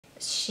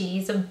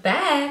she's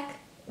back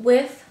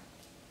with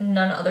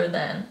none other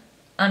than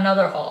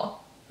another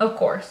haul, of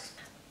course.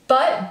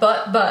 But,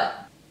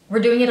 we're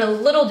doing it a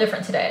little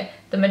different today.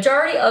 The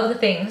majority of the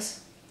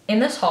things in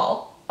this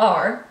haul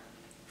are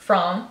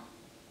from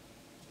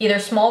either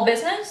small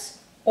business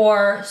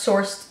or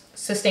sourced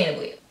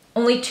sustainably.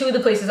 Only 2 of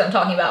the places I'm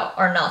talking about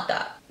are not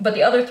that. But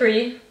the other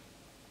 3,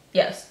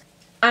 yes.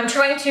 I'm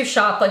trying to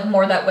shop like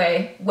more that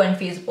way when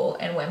feasible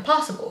and when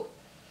possible.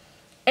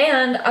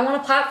 And I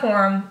want to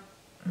platform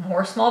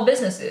more small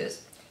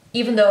businesses,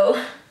 even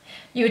though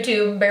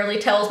YouTube barely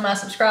tells my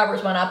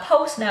subscribers when I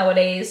post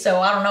nowadays, so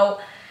I don't know.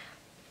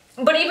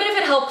 But even if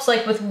it helps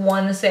like with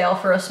 1 sale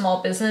for a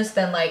small business,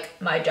 then like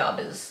my job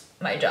is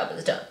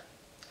done.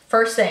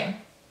 First thing,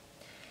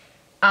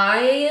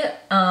 I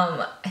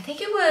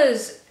think it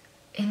was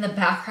in the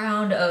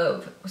background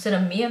of, was it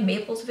a Mia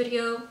Maples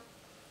video?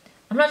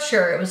 I'm not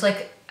sure. It was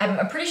like,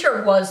 I'm pretty sure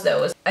it was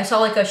though. I saw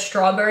like a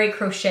strawberry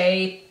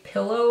crochet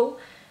pillow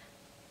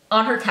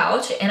on her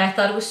couch and I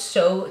thought it was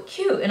so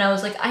cute. And I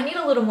was like, I need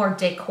a little more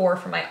decor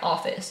for my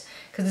office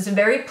because it's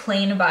very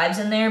plain vibes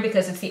in there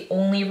because it's the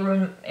only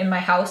room in my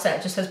house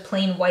that just has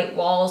plain white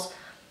walls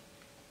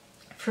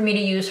for me to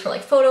use for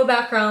like photo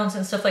backgrounds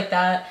and stuff like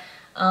that.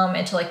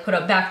 And to like put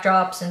up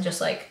backdrops and just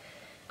like,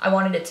 I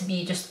wanted it to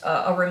be just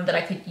a room that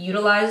I could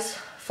utilize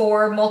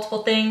for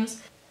multiple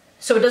things.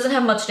 So it doesn't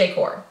have much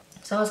decor.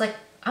 So I was like,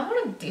 I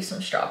want to do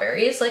some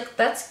strawberries. Like,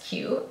 that's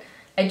cute.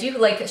 I do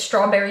like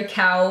strawberry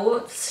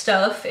cow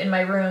stuff in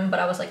my room, but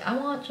I was like, I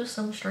want just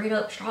some straight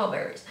up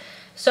strawberries.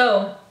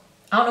 So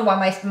I don't know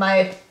why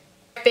my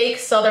fake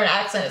Southern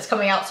accent is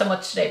coming out so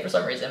much today for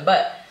some reason,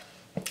 but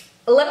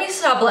let me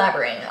stop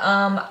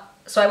blabbering.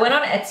 So I went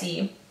on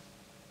Etsy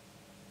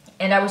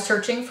and I was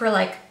searching for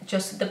like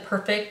just the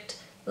perfect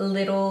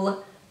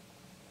little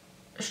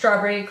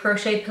strawberry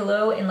crochet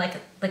pillow in like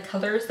the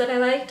colors that I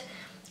liked.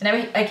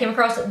 And I came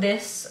across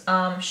this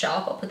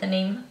shop. I'll put the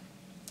name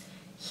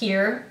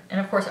here,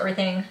 and of course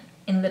everything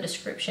in the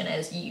description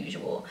as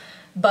usual.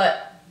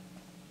 But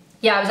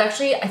yeah, I was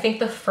actually, I think,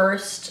 the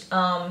first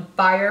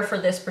buyer for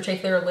this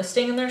particular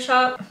listing in their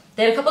shop.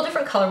 They had a couple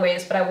different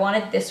colorways, but I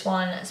wanted this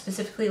one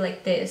specifically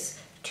like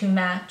this to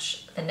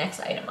match the next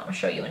item I'm gonna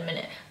show you in a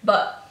minute.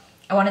 But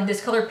I wanted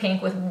this color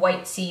pink with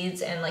white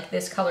seeds and like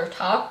this color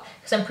top,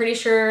 because I'm pretty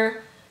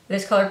sure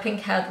this color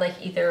pink had like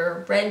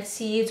either red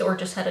seeds or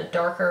just had a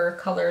darker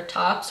color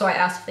top. So I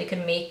asked if they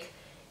could make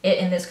it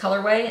in this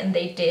colorway, and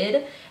they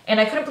did. And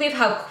I couldn't believe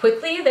how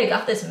quickly they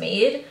got this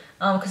made,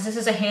 because this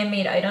is a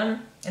handmade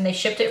item and they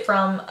shipped it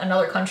from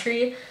another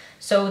country.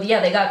 So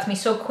yeah, they got it to me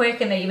so quick,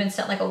 and they even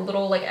sent like a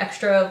little like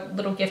extra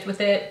little gift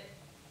with it.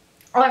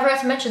 Oh, I forgot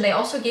to mention, they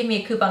also gave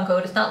me a coupon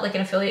code. It's not like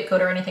an affiliate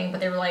code or anything,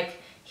 but they were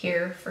like,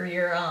 here for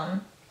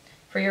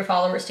your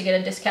followers to get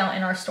a discount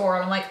in our store.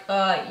 And I'm like,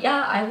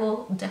 yeah, I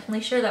will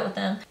definitely share that with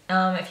them.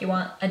 If you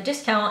want a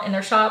discount in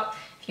their shop,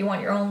 if you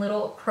want your own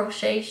little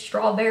crochet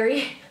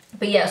strawberry.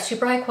 But yeah,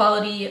 super high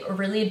quality,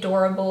 really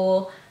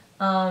adorable.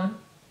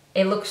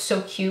 It looks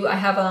so cute. I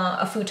have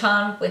a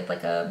futon with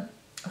like a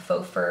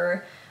faux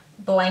fur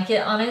blanket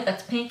on it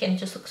that's pink, and it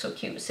just looks so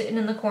cute sitting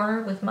in the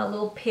corner with my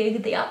little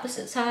pig the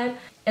opposite side.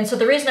 And so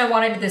the reason I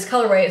wanted this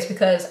colorway is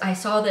because I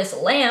saw this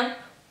lamp,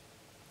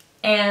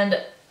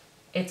 and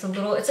it's a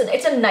little, it's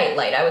a night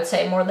light, I would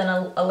say, more than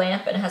a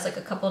lamp, and it has like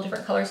a couple of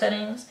different color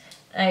settings.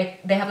 They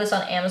have this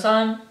on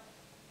Amazon,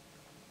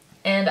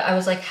 and I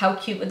was like, how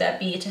cute would that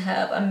be to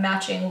have a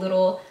matching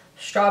little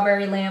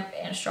strawberry lamp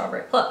and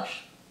strawberry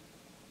plush?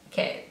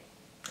 Okay,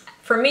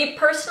 for me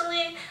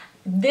personally,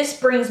 this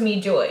brings me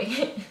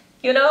joy,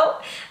 you know?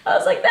 I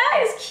was like,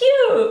 that is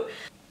cute.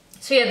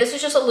 So yeah, this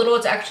is just a little,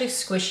 it's actually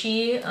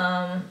squishy,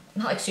 not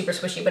like super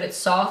squishy, but it's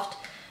soft.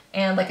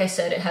 And like I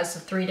said, it has the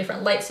 3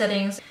 different light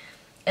settings,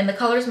 and the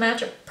colors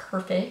match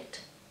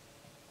perfect.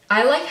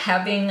 I like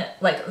having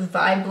like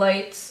vibe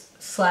lights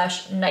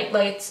 / night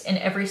lights in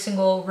every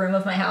single room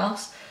of my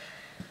house.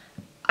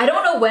 I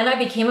don't know when I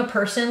became a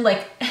person,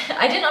 like,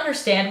 I didn't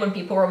understand when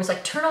people were always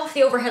like, turn off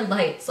the overhead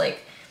lights,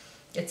 like,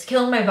 it's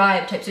killing my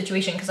vibe type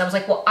situation, because I was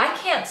like, well, I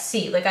can't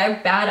see, like, I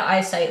have bad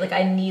eyesight, like,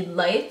 I need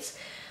lights.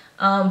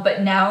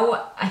 But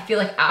now I feel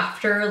like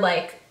after,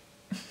 like,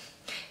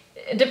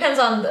 it depends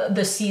on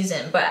the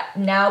season, but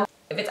now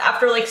if it's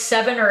after like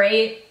 7 or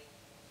 8,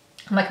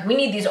 I'm like, we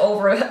need these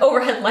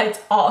overhead lights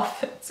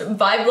off. It's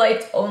vibe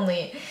lights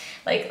only,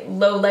 like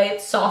low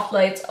lights, soft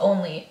lights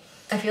only.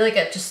 I feel like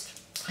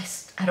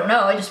I don't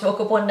know, I just woke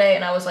up one day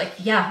and I was like,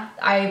 yeah,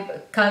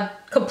 I kind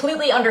of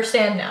completely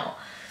understand now.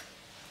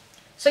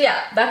 So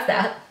yeah, that's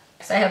that.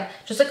 So I have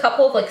just a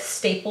couple of like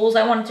staples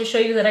I wanted to show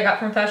you that I got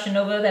from Fashion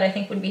Nova that I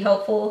think would be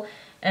helpful,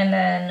 and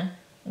then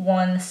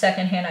one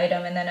secondhand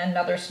item, and then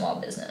another small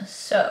business.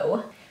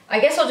 So I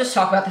guess I'll just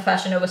talk about the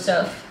Fashion Nova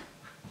stuff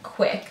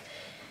quick.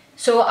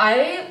 So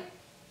I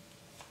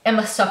am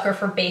a sucker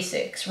for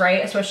basics,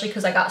 right? Especially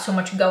because I got so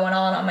much going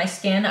on my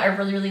skin. I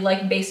really, really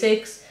like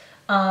basics.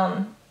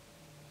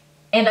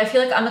 And I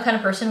feel like I'm the kind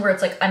of person where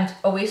it's like, I'm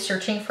always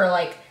searching for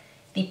like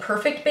the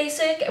perfect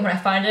basic, and when I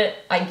find it,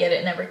 I get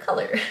it in every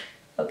color,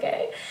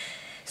 okay?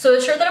 So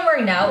the shirt that I'm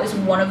wearing now is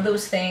one of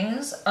those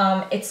things.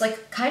 It's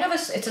like kind of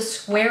it's a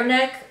square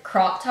neck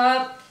crop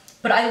top,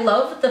 but I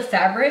love the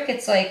fabric.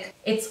 It's like,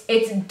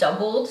 it's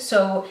doubled.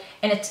 So,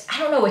 and it's, I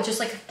don't know, it's just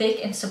like thick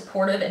and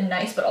supportive and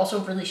nice, but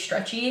also really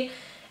stretchy.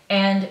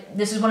 And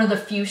this is one of the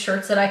few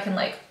shirts that I can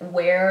like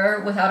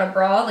wear without a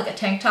bra, like a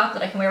tank top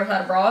that I can wear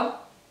without a bra,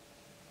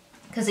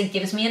 because it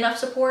gives me enough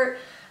support.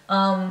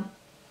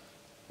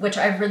 Which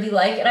I really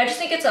like, and I just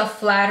think it's a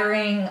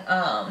flattering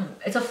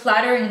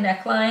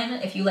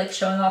neckline if you like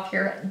showing off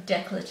your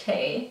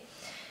décolleté,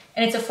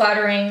 and it's a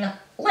flattering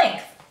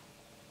length.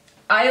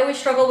 I always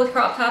struggle with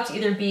crop tops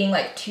either being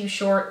like too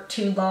short,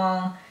 too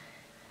long.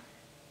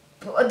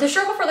 The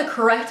struggle for the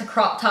correct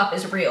crop top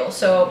is real,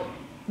 so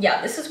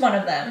yeah, this is one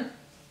of them.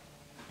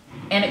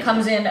 And it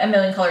comes in a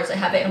million colors. I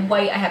have it in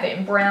white, I have it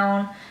in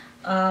brown,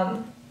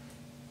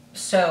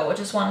 so I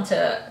just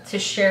wanted to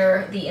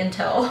share the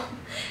intel.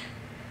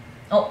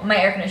 Oh, my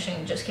air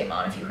conditioning just came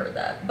on if you heard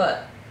that,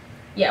 but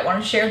yeah, I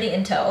wanted to share the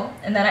intel.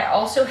 And then I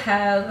also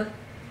have,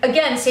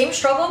 again, same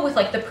struggle with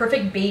like the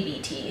perfect baby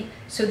tee.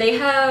 So they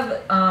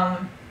have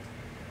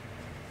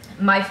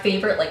my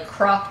favorite like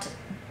cropped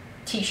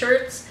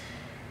t-shirts.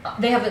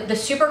 They have the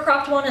super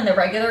cropped one and the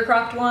regular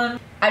cropped one.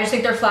 I just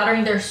think they're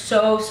flattering. They're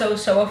so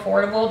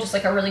affordable, just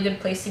like a really good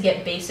place to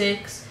get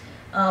basics.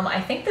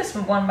 I think this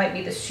one might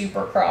be the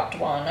super cropped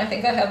one. I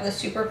think I have the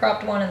super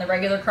cropped one and the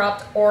regular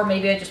cropped, or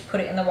maybe I just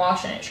put it in the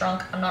wash and it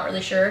shrunk. I'm not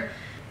really sure.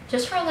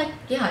 Just for like,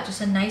 yeah,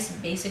 just a nice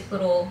basic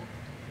little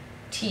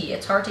tee.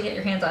 It's hard to get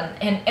your hands on,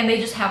 and they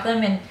just have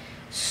them in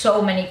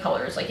so many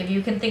colors. Like if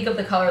you can think of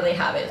the color, they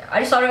have it.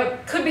 I just thought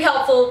it could be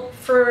helpful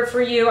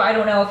for you. I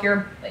don't know if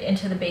you're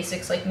into the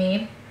basics like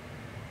me.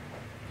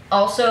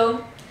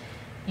 Also,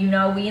 you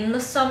know, we in the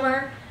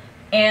summer,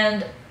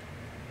 and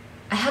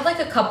I had like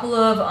a couple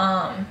of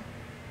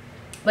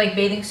like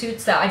bathing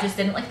suits that I just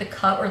didn't like the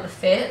cut or the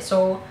fit,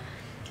 so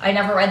I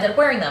never ended up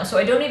wearing them. So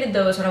I donated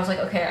those, but I was like,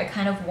 okay, I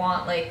kind of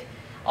want, like,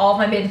 all of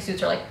my bathing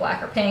suits are like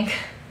black or pink.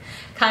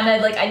 Kind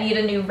of like I need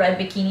a new red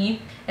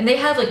bikini. And they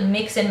have like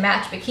mix and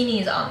match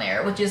bikinis on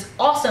there, which is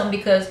awesome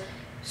because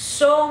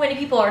so many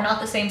people are not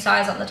the same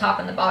size on the top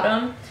and the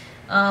bottom.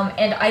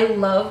 And I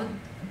love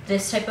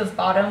this type of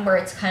bottom where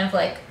it's kind of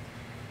like,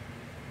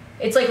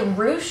 it's like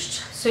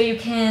ruched, so you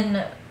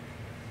can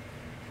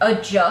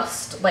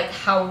adjust like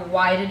how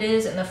wide it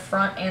is in the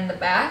front and the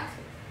back.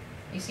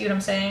 You see what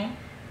I'm saying?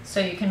 So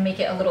you can make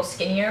it a little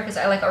skinnier, because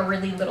I like a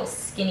really little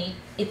skinny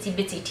itsy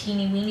bitsy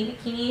teeny weeny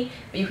bikini,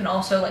 but you can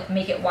also like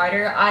make it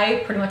wider.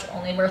 I pretty much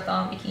only wear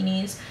thong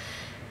bikinis.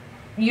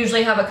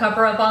 Usually have a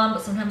cover up on,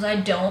 but sometimes I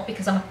don't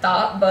because I'm a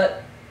thought.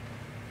 But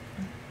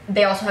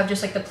they also have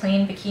just like the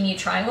plain bikini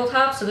triangle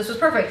top, so this was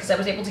perfect because I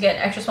was able to get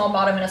an extra small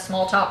bottom and a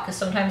small top, because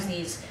sometimes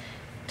these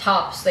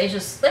tops,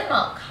 they're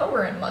not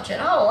covering much at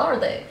all, are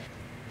they?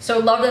 So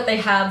love that they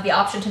have the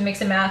option to mix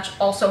and match.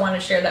 Also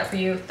wanted to share that for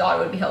you, thought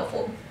it would be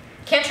helpful.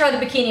 Can't try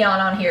the bikini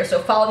on here,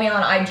 so follow me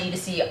on IG to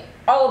see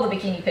all of the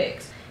bikini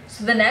pics.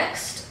 So the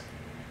next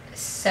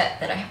set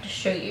that I have to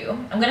show you,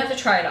 I'm gonna have to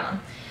try it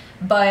on,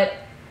 but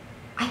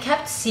I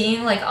kept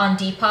seeing like on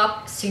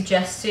Depop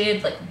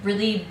suggested like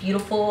really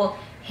beautiful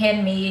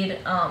handmade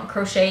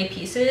crochet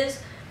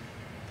pieces,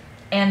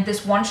 and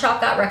this one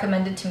shop got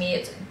recommended to me.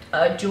 It's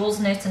Jules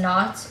Knits and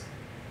Knots.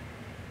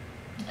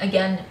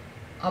 Again,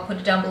 I'll put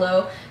it down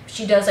below.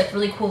 She does like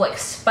really cool like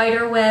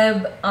spider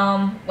web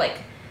like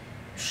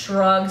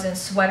shrugs and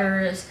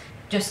sweaters,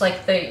 just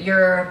like the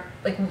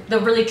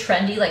really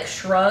trendy like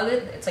shrug.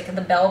 It's like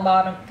the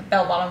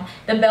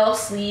bell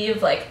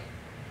sleeve like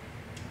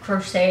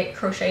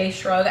crochet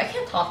shrug. I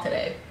can't talk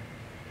today.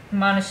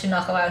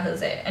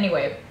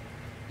 Anyway,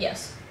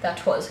 yes,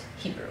 that was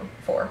Hebrew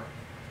for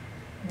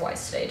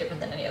wise today,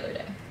 different than any other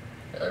day.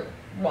 Or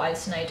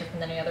wise tonight, different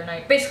than any other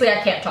night. Basically,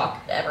 I can't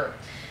talk ever.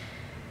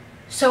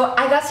 So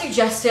I got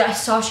suggested, I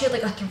saw she had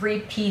like a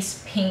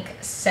 3-piece pink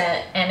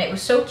set, and it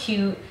was so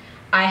cute.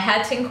 I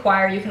had to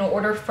inquire. You can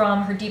order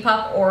from her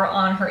Depop or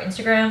on her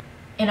Instagram.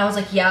 And I was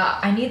like, yeah,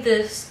 I need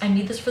this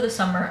for the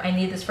summer. I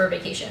need this for a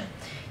vacation.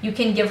 You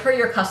can give her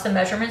your custom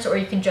measurements, or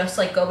you can just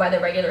like go by the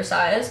regular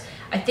size.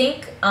 I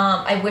think,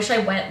 I wish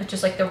I went with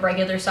just like the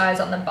regular size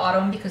on the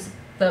bottom, because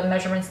the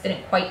measurements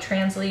didn't quite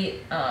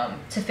translate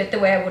to fit the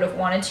way I would have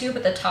wanted to,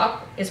 but the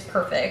top is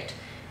perfect.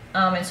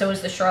 And so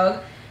is the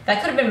shrug.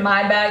 That could have been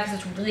my bag, because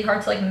it's really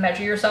hard to like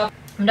measure yourself.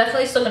 I'm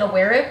definitely still gonna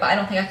wear it, but I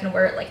don't think I can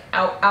wear it like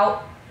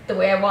out the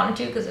way I wanted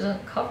to, because it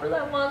doesn't cover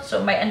that much. So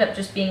it might end up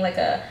just being like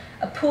a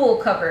pool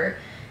cover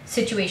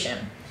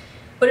situation.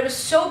 But it was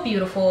so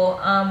beautiful.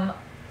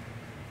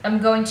 I'm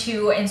going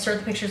to insert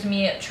the pictures of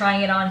me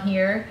trying it on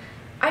here.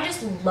 I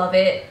just love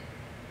it.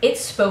 It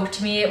spoke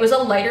to me. It was a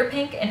lighter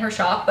pink in her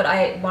shop, but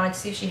I wanted to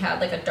see if she had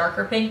like a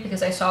darker pink,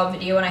 because I saw a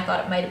video and I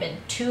thought it might have been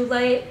too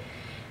light.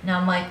 Now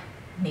I'm like,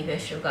 maybe I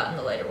should have gotten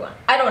the lighter one.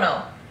 I don't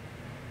know.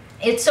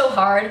 It's so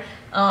hard.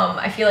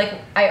 I feel like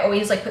I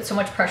always like put so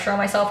much pressure on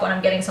myself when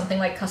I'm getting something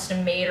like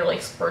custom made, or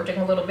like splurging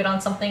a little bit on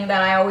something,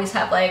 that I always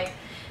have like,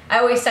 I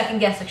always second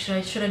guess, like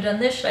should I have done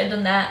this, should I have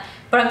done that?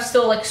 But I'm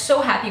still like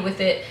so happy with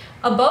it.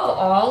 Above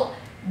all,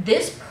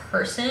 this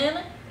person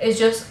is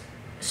just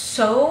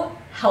so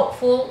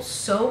helpful,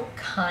 so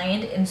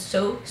kind, and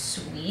so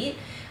sweet.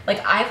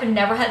 Like, I've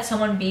never had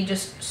someone be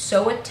just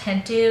so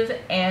attentive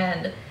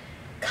and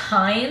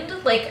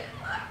kind. Like,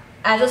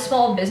 as a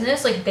small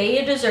business, like,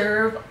 they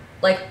deserve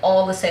like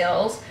all the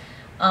sales.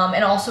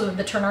 And also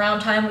the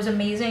turnaround time was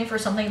amazing for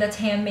something that's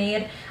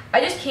handmade.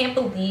 I just can't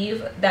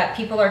believe that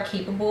people are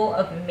capable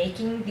of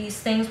making these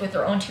things with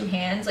their own two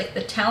hands. Like,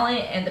 the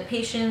talent and the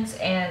patience,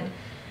 and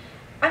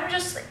I'm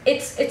just,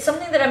 it's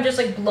something that I'm just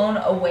like blown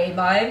away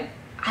by.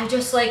 I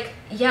just like,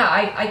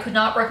 yeah, I could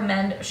not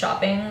recommend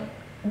shopping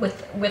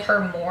with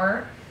her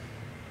more.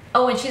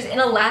 Oh, and she's in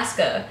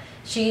Alaska.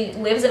 She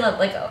lives in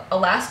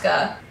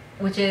Alaska,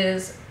 which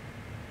is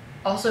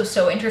also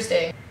so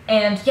interesting.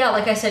 And yeah,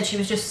 like I said, she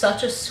was just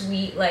such a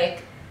sweet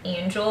like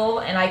angel,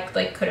 and I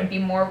like couldn't be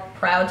more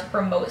proud to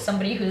promote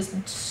somebody who's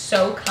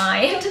so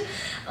kind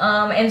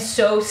and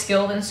so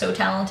skilled and so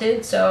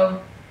talented.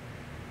 So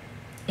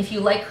if you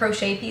like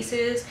crochet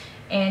pieces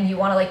and you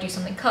want to like do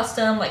something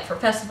custom, like for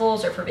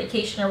festivals or for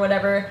vacation or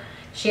whatever,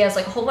 she has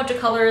like a whole bunch of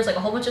colors, like a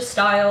whole bunch of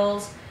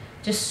styles,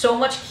 just so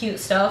much cute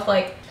stuff.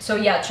 Like, so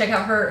yeah, check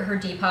out her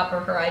Depop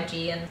or her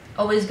IG, and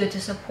always good to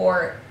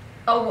support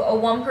a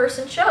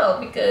one-person show,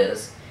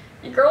 because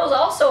your girl is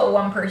also a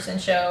one-person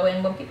show,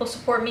 and when people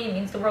support me, it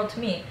means the world to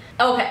me.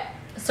 Okay,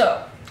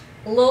 so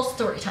a little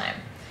story time.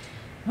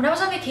 When I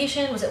was on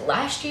vacation, was it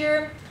last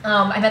year?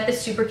 I met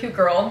this super cute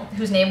girl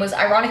whose name was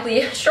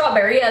ironically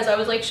Strawberry, as I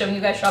was like showing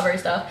you guys strawberry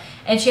stuff,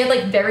 and she had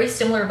like very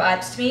similar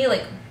vibes to me,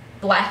 like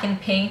black and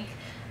pink.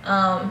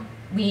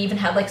 We even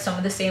had like some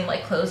of the same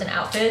like clothes and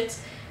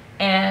outfits,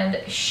 and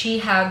she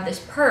had this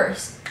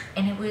purse,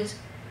 and it was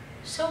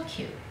so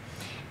cute.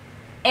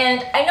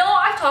 And I know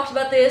I've talked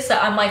about this,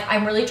 that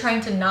I'm really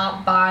trying to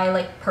not buy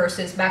like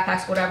purses,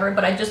 backpacks, whatever,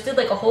 but I just did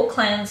like a whole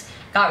cleanse,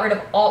 got rid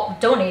of all,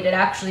 donated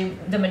actually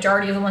the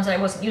majority of the ones that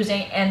I wasn't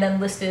using, and then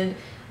listed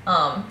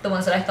the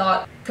ones that I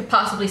thought could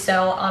possibly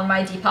sell on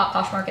my Depop,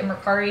 Poshmark, and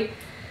Mercari.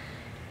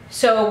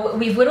 So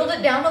we've whittled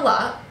it down a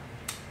lot,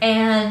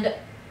 and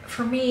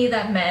for me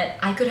that meant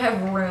I could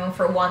have room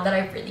for one that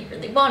I really,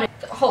 really wanted.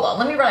 Hold on,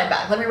 let me run it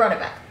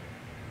back.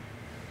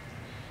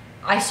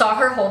 I saw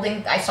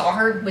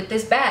her with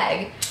this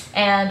bag,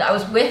 and I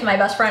was with my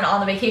best friend on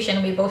the vacation,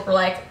 and we both were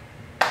like,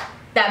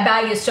 that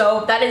bag is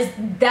so, that is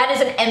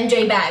an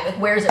MJ bag, like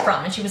where is it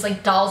from? And she was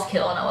like, Dolls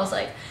Kill, and I was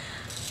like,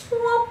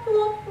 womp,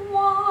 womp,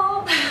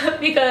 womp.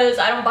 Because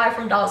I don't buy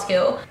from Dolls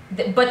Kill,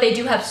 but they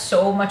do have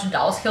so much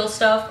Dolls Kill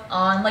stuff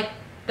on like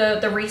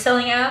the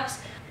reselling apps,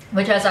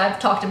 which, as I've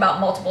talked about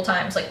multiple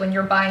times, like when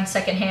you're buying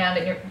secondhand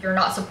and you're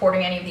not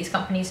supporting any of these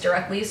companies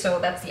directly, so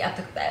that's the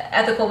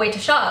ethical way to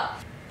shop.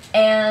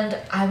 And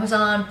I was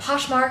on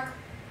Poshmark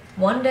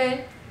one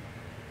day,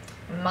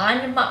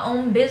 minding my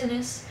own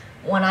business,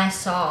 when I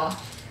saw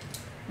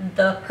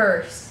the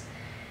purse.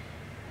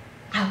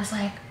 I was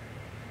like,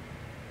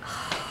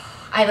 oh.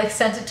 I like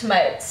sent it to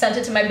my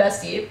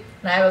bestie,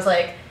 and I was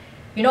like,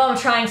 you know, I'm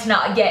trying to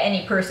not get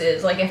any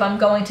purses. Like, if I'm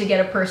going to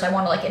get a purse, I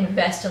want to like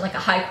invest in like a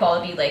high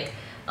quality like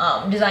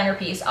designer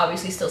piece,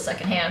 obviously still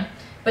secondhand,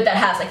 but that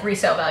has like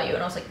resale value.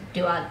 And I was like,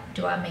 do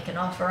I make an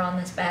offer on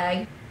this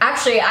bag?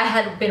 Actually, I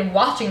had been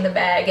watching the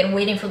bag and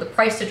waiting for the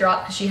price to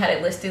drop, because she had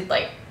it listed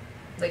like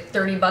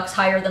 30 bucks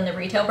higher than the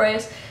retail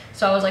price.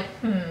 So I was like,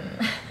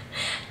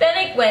 Then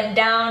it went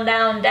down,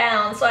 down,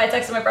 down. So I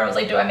texted my friend, I was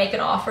like, do I make an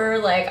offer?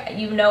 Like,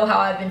 you know how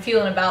I've been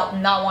feeling about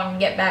not wanting to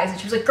get bags. And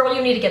she was like, girl,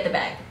 you need to get the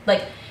bag.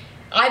 Like,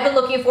 I've been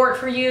looking for it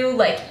for you.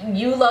 Like,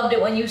 you loved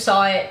it when you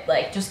saw it.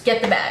 Like, just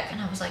get the bag.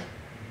 And I was like,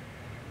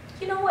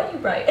 you know what,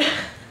 you're right.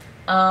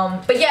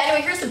 But yeah,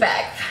 anyway, here's the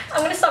bag.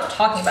 I'm gonna stop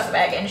talking about the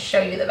bag and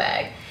show you the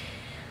bag.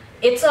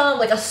 It's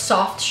like a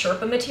soft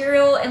Sherpa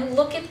material, and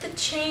look at the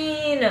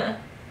chain.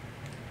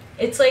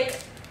 It's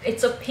like,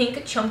 it's a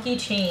pink chunky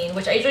chain,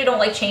 which I usually don't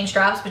like chain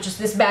straps, but just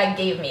this bag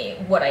gave me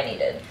what I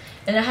needed.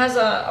 And it has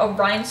a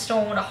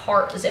rhinestone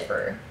heart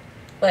zipper.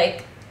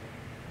 Like,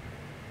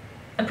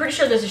 I'm pretty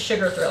sure this is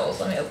Sugar Thrills.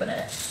 Let me open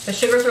it. The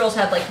Sugar Thrills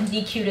had like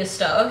the cutest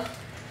stuff.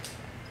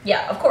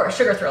 Yeah, of course,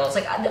 Sugar Thrills.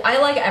 Like, I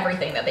like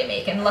everything that they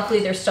make, and luckily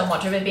there's so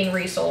much of it being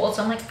resold,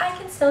 so I'm like, I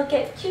can still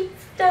get cute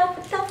stuff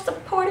without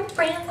supporting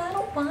brands I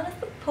don't want to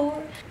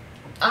support.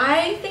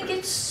 I think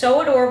it's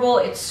so adorable.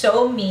 It's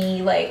so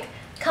me. Like,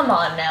 come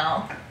on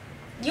now.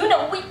 You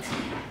know,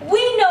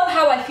 we know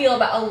how I feel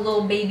about a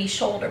little baby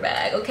shoulder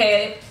bag,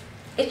 okay?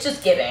 It's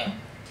just giving.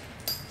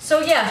 So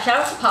yeah,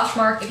 shout out to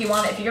Poshmark if you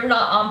want it. If you're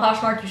not on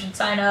Poshmark, you should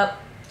sign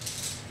up.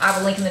 I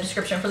have a link in the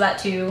description for that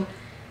too.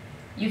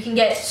 You can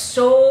get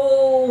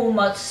so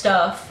much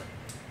stuff.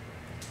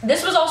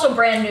 This was also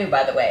brand new,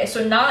 by the way,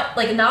 so not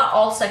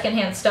all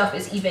secondhand stuff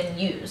is even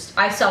used.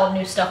 I sell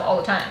new stuff all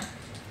the time.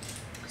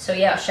 So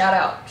yeah, shout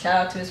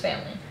out to his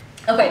family.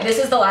 Okay, this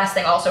is the last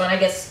thing also, and I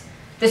guess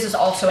this is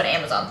also an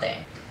Amazon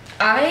thing.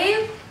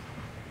 I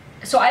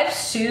have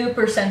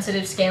super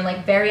sensitive skin,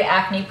 like very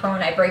acne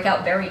prone. I break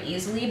out very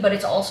easily, but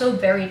it's also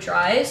very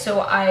dry,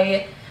 so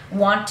I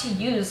want to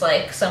use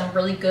like some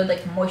really good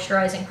like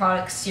moisturizing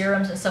products,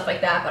 serums and stuff like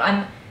that, but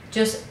I'm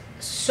just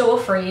so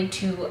afraid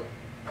to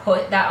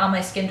put that on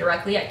my skin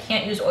directly. I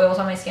can't use oils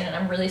on my skin, and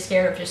I'm really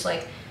scared of just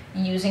like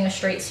using a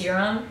straight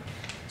serum.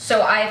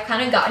 So I've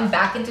kind of gotten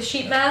back into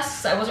sheet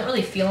masks. I wasn't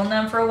really feeling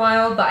them for a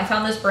while, but I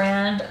found this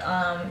brand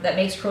that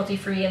makes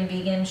cruelty-free and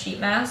vegan sheet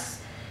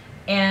masks,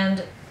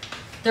 and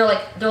they're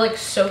like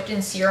soaked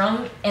in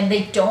serum, and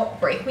they don't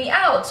break me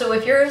out. So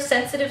if you're a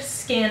sensitive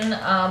skin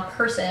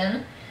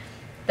person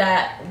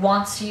that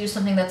wants to use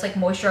something that's like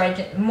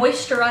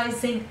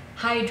moisturizing,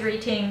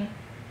 hydrating,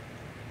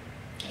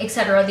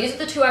 etc., these are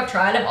the two I've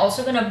tried. I'm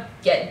also gonna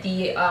get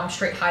the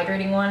straight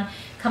hydrating one.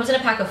 Comes in a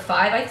pack of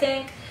 5, I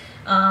think.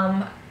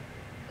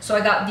 So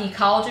I got the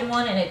collagen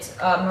one, and it's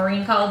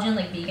marine collagen,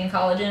 like vegan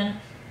collagen,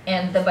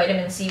 and the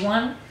vitamin C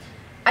one.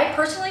 I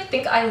personally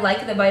think I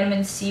like the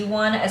vitamin C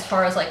one as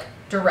far as like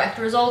direct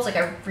results. Like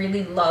I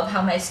really love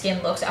how my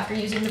skin looks after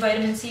using the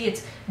vitamin C.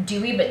 It's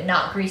dewy but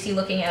not greasy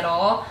looking at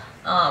all,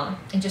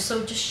 and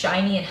just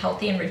shiny and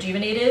healthy and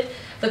rejuvenated.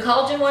 The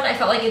collagen one, I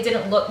felt like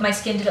my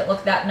skin didn't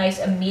look that nice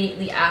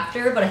immediately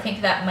after, but I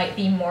think that might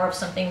be more of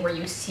something where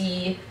you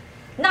see,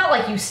 not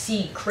like you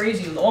see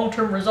crazy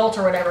long-term results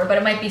or whatever, but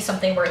it might be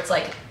something where it's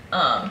like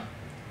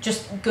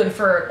just good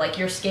for like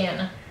your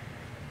skin,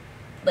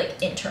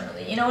 like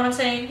internally. You know what I'm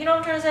saying? You know what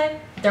I'm trying to say?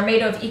 They're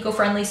made of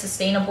eco-friendly,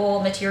 sustainable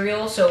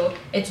material, so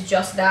it's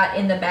just that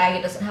in the bag.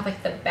 It doesn't have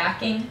like the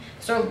backing,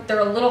 so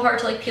they're a little hard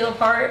to like peel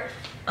apart,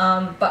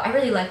 but I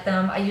really like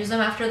them. I use them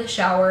after the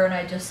shower, and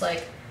I just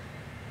like,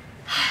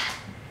 it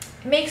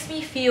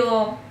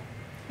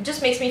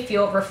just makes me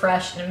feel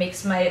refreshed, and it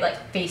makes my like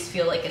face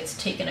feel like it's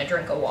taken a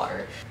drink of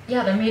water.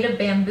 Yeah, they're made of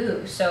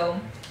bamboo, so,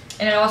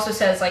 and it also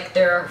says like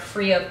they're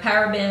free of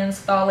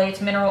parabens,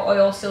 phthalates, mineral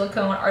oil,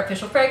 silicone,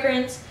 artificial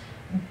fragrance,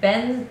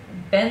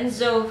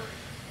 benzophenone,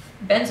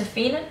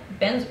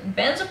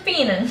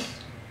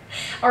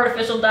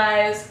 artificial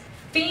dyes,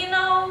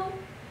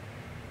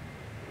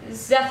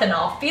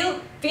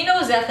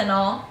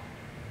 phenozethanol,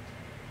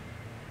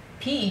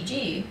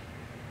 PEG.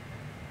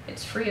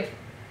 It's free of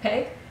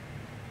PEG.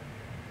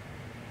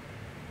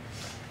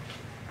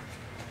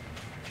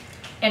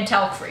 And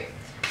talc free.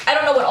 I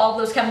don't know what all of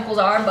those chemicals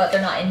are, but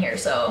they're not in here,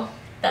 so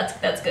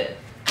that's good.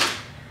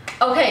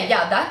 Okay,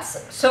 yeah, that's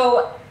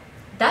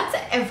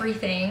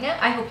everything.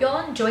 I hope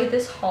y'all enjoyed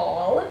this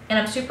haul, and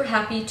I'm super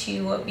happy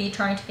to be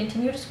trying to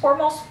continue to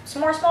support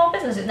some more small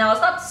businesses. Now,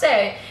 it's not to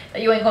say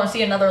that you ain't gonna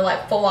see another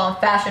like full-on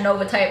Fashion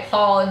Nova type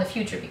haul in the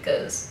future,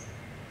 because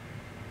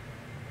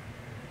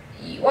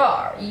you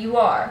are.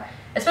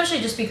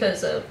 Especially just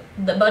because of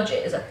the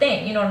budget is a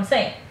thing, you know what I'm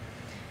saying?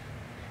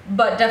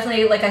 But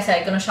definitely, like I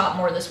said, gonna shop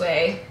more this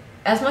way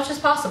as much as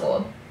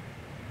possible.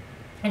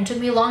 And it took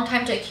me a long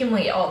time to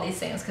accumulate all these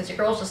things, because your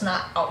girl's just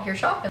not out here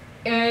shopping.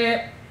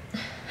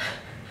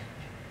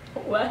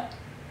 What?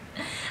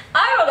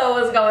 I don't know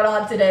what's going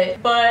on today,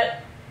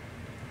 but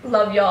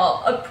love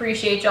y'all.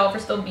 Appreciate y'all for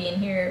still being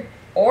here.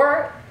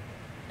 Or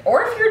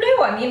if you're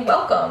new, I mean,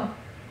 welcome.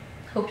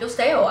 Hope you'll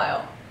stay a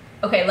while.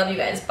 Okay, love you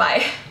guys.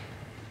 Bye.